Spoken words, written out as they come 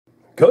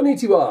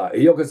Konnichiwa,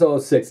 yokoso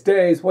 6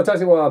 days.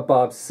 Watashi wa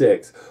Bob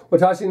Sixx.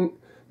 Watashi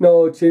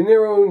no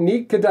chineru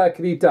ni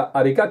kitakurita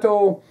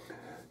arigato.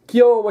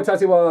 Kyo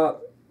watashi wa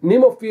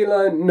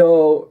Nemophila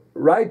no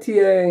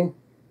Raitei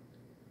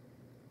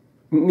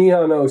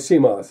Nihon no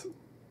shimasu.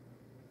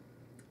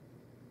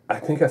 I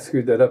think I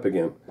screwed that up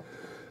again.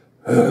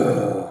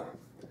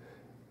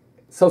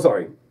 So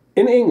sorry.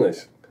 In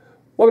English,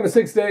 welcome to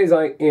 6 Days.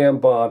 I am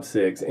Bob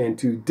Sixx, and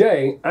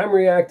today I'm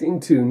reacting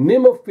to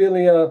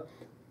Nemophila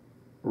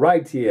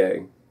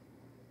Raitei.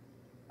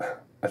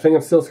 I think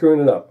I'm still screwing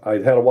it up. I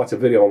had to watch a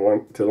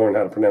video to learn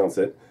how to pronounce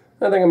it.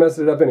 I think I messed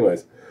it up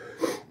anyways.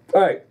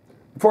 Alright,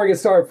 before I get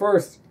started,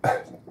 first,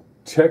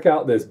 check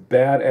out this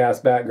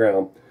badass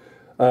background.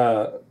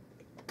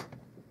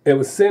 It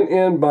was sent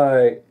in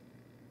by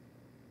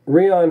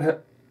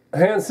Rian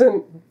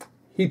Hansen.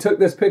 He took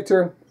this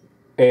picture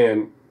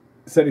and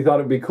said he thought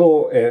it'd be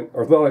cool,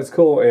 or thought it's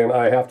cool, and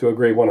I have to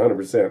agree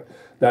 100%.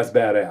 That's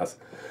badass.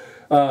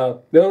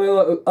 The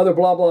only other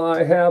blah blah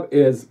I have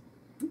is,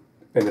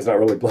 and it's not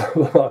really blah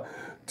blah,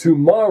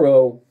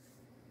 tomorrow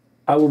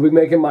I will be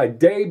making my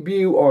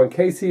debut on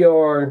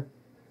KCR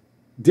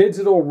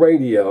digital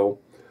radio.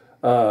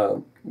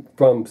 The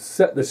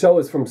show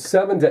is from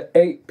 7 to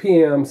 8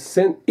 p.m.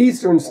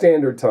 Eastern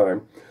Standard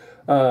Time.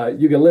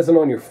 You can listen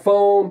on your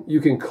phone.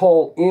 You can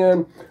call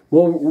in.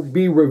 We'll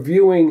be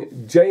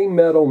reviewing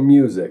J-metal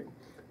music.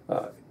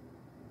 The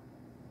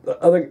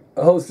other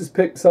hosts has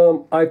picked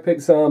some. I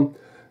picked some.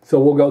 So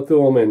we'll go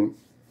through them and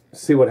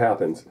see what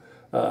happens.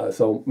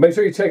 So make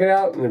sure you check it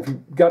out. And if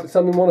you've got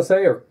something you want to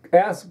say or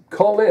ask,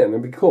 call in.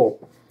 It'd be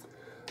cool.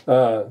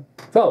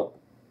 So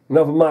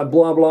enough of my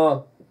blah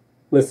blah.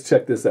 Let's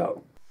check this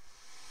out.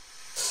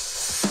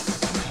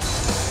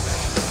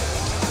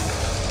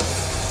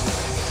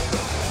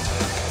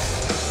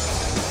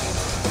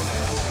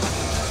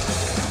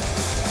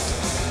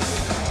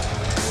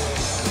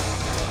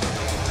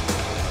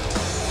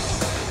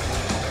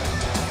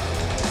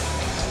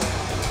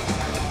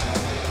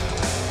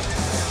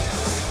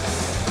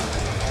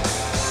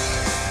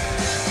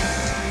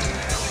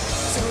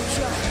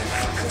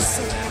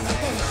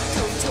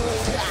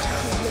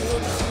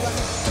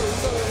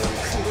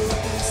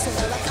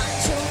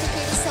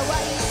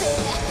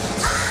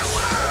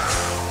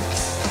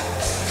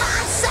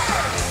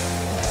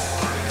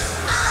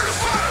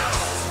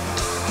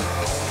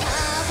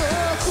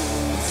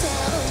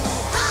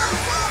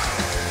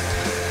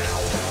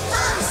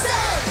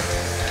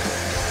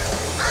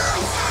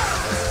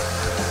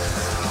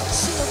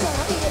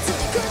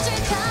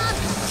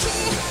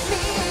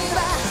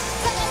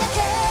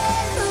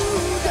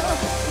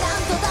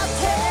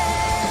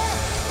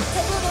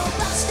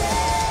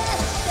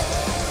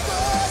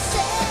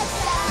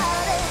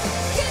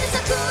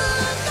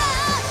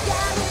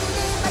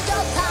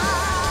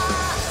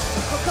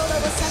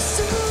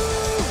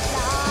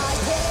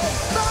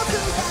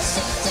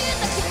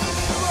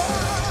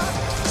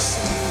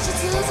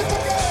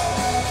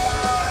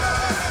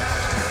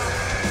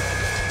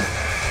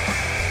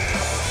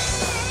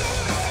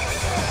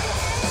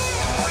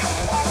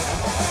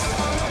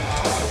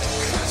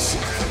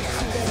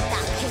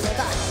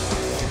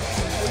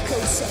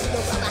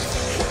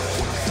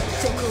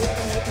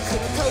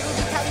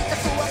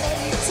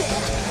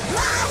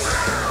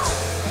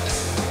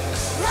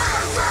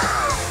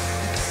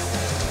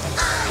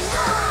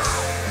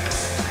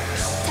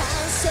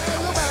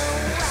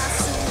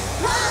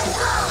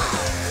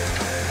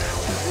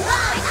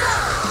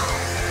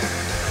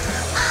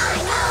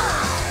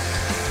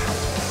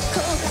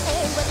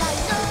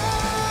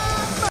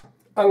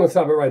 I'm going to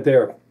stop it right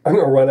there. I'm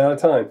going to run out of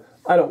time.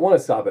 I don't want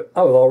to stop it.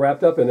 I was all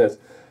wrapped up in this.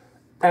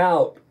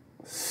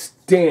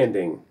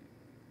 Outstanding.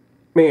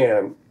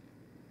 Man.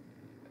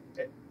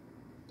 I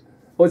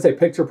would say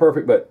picture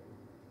perfect, but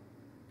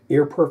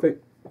ear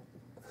perfect.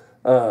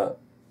 And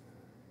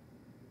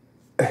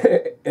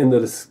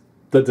the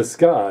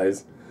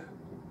disguise,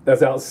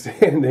 that's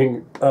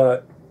outstanding.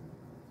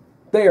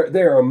 They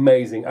are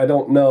amazing. I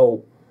don't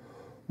know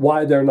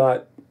why they're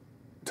not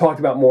talked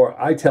about more.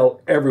 I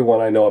tell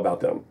everyone I know about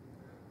them,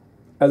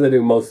 as I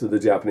do most of the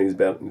Japanese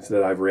bands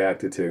that I've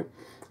reacted to.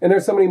 And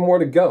there's so many more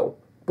to go.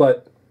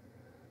 But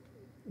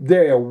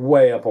they are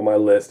way up on my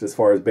list as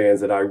far as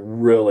bands that I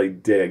really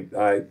dig.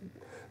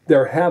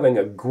 They're having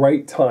a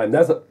great time.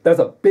 That's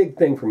a big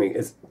thing for me,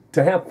 is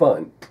to have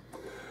fun.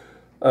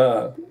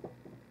 And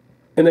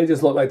they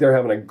just look like they're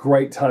having a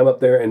great time up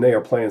there, and they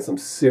are playing some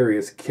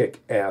serious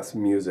kick-ass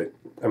music.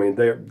 I mean,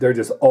 they're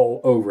just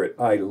all over it.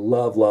 I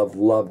love, love,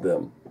 love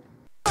them.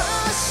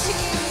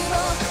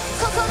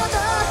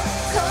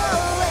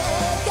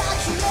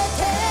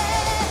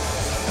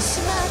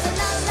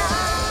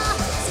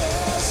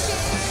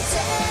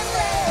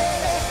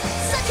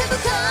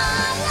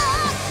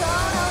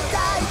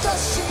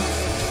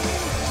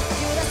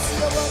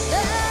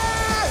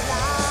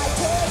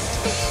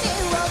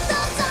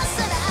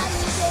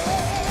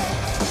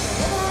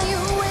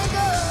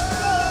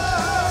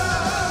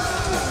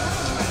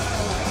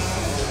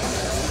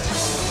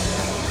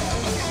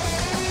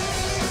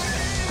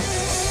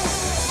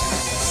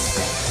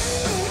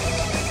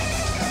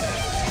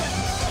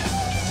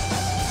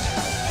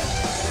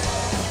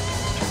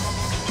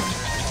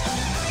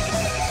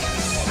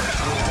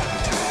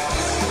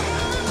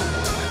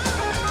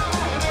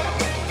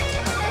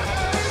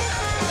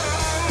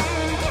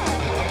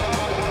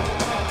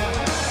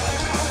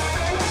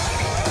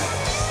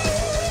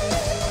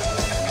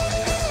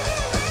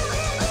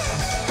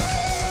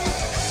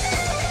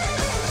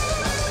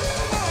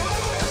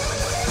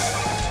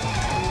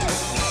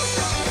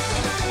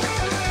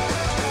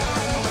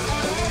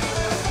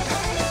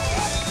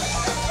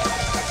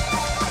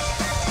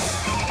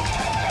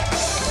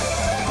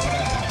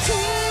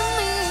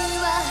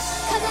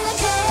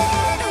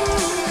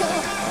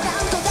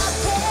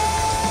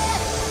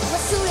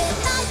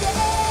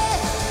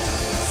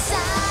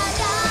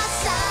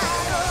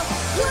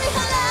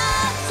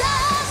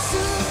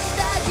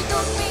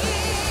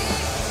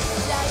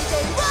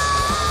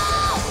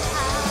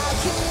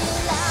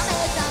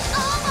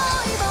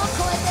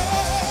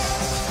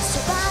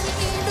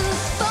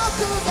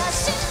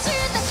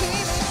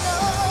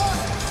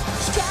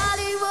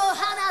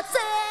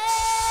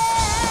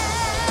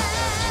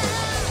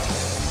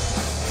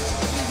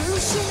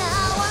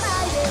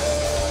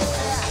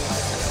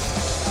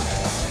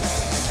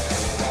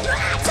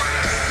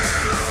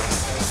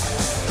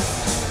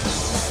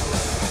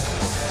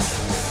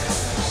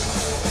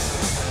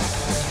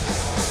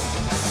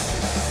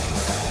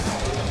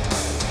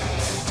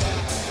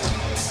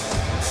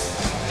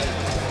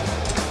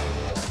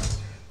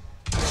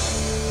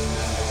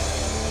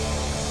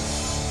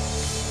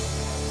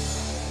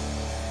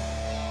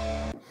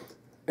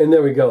 And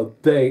there we go.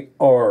 They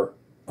are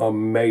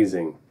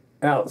amazing.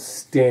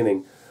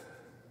 Outstanding.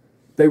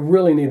 They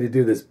really need to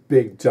do this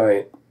big,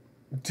 giant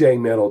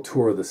J-Metal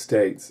tour of the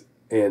States.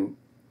 And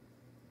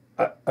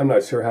I'm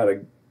not sure how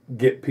to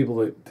get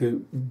people to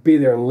be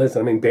there and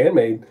listen. I mean,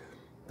 Bandmate,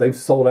 they've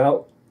sold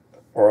out,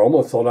 or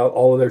almost sold out,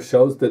 all of their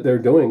shows that they're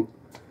doing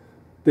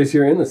this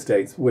year in the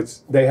States,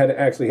 which they had to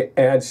actually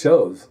add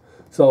shows.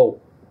 So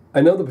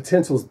I know the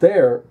potential's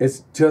there.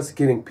 It's just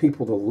getting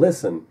people to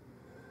listen.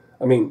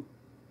 I mean,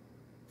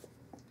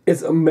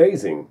 it's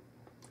amazing.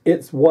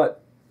 It's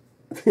what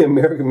the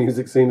American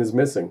music scene is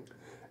missing.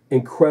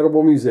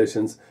 Incredible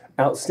musicians,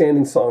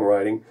 outstanding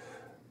songwriting,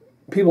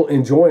 people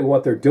enjoying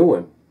what they're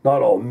doing.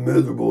 Not all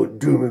miserable and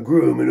doom and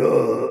gloom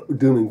and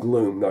doom and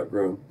gloom, not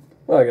groom.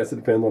 Well, I guess it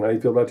depends on how you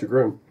feel about your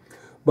groom.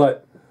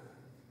 But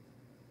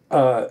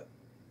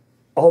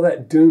all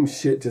that doom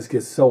shit just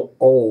gets so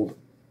old.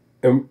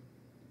 And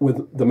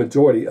with the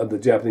majority of the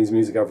Japanese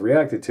music I've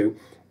reacted to,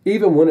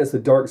 even when it's a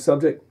dark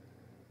subject,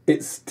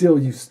 you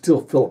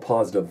still feel a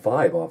positive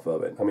vibe off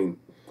of it. I mean,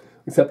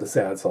 except the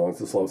sad songs,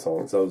 the slow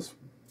songs, those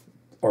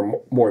are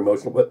more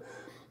emotional. But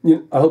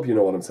I hope you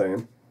know what I'm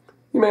saying.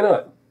 You may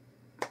not.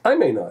 I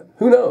may not.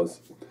 Who knows?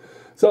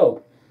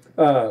 So,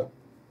 domo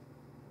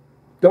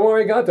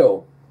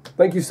arigato.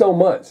 Thank you so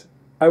much.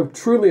 I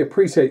truly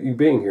appreciate you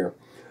being here.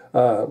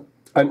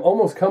 I'm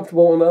almost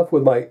comfortable enough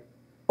with my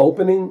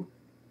opening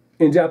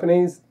in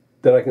Japanese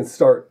that I can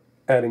start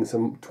adding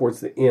some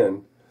towards the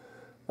end.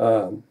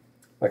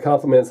 My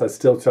compliments, I'm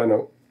still trying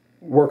to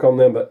work on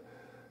them, but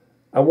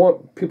I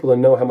want people to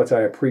know how much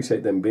I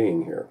appreciate them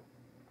being here.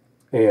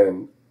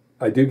 And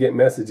I do get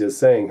messages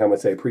saying how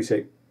much they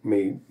appreciate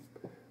me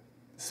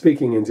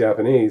speaking in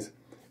Japanese.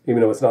 Even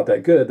though it's not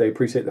that good, they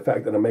appreciate the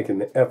fact that I'm making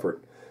the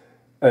effort.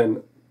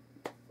 And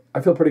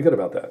I feel pretty good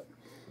about that.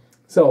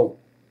 So,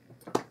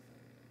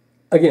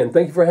 again,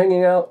 thank you for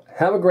hanging out.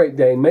 Have a great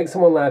day. Make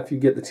someone laugh if you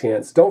get the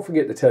chance. Don't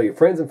forget to tell your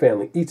friends and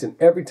family each and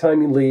every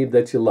time you leave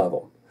that you love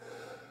them.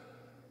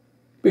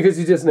 Because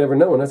you just never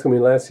know, and that's going to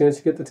be the last chance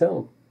you get to tell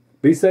them.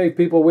 Be safe,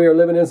 people. We are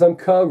living in some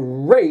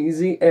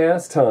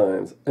crazy-ass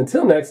times.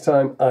 Until next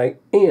time, I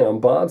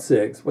am Bob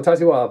Sixx.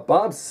 Watashi wa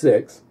Bob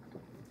Sixx.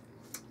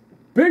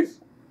 Peace.